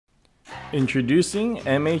Introducing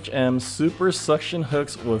MHM Super Suction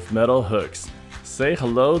Hooks with metal hooks. Say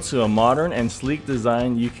hello to a modern and sleek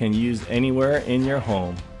design you can use anywhere in your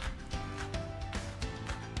home.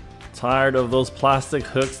 Tired of those plastic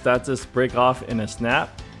hooks that just break off in a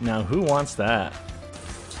snap? Now who wants that?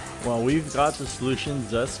 Well, we've got the solution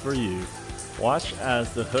just for you. Watch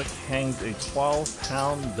as the hook hangs a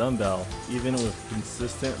 12-pound dumbbell, even with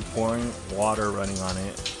consistent pouring water running on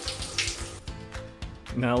it.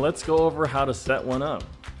 Now let's go over how to set one up.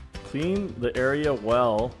 Clean the area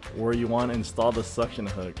well where you want to install the suction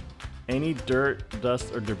hook. Any dirt,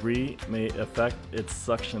 dust, or debris may affect its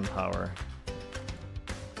suction power.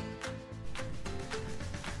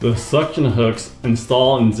 The suction hooks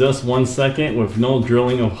install in just 1 second with no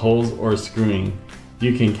drilling of holes or screwing.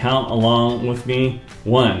 You can count along with me.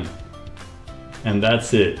 1. And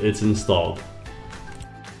that's it, it's installed.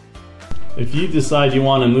 If you decide you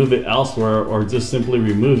want to move it elsewhere or just simply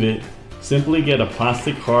remove it, simply get a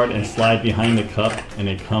plastic card and slide behind the cup and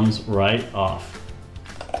it comes right off.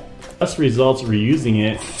 Best results reusing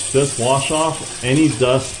it, just wash off any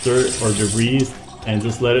dust, dirt, or debris and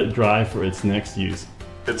just let it dry for its next use.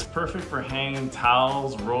 It's perfect for hanging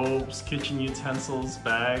towels, robes, kitchen utensils,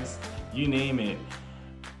 bags, you name it.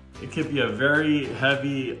 It could be a very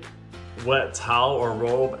heavy wet towel or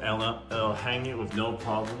robe and it'll hang it with no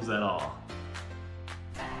problems at all.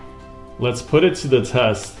 Let's put it to the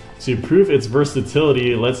test. To prove its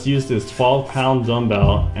versatility, let's use this 12-pound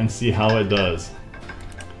dumbbell and see how it does.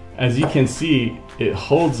 As you can see, it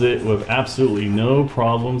holds it with absolutely no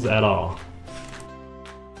problems at all.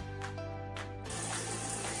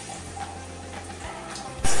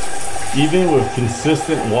 Even with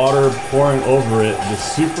consistent water pouring over it, the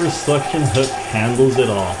Super Suction Hook handles it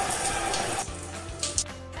all.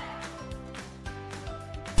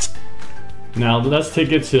 Now let's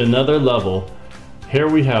take it to another level. Here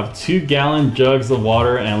we have 2-gallon jugs of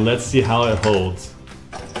water and let's see how it holds.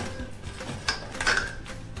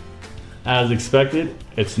 As expected,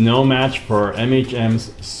 it's no match for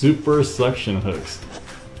MHM's Super Suction Hooks.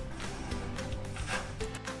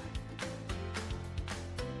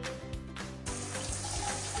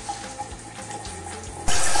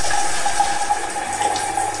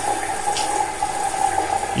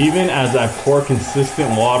 Even as I pour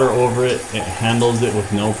consistent water over it, it handles it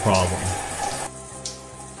with no problem.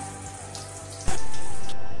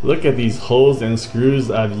 Look at these holes and screws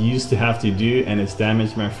I've used to have to do and it's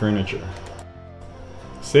damaged my furniture.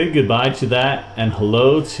 Say goodbye to that and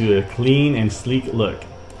hello to a clean and sleek look.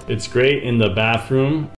 It's great in the bathroom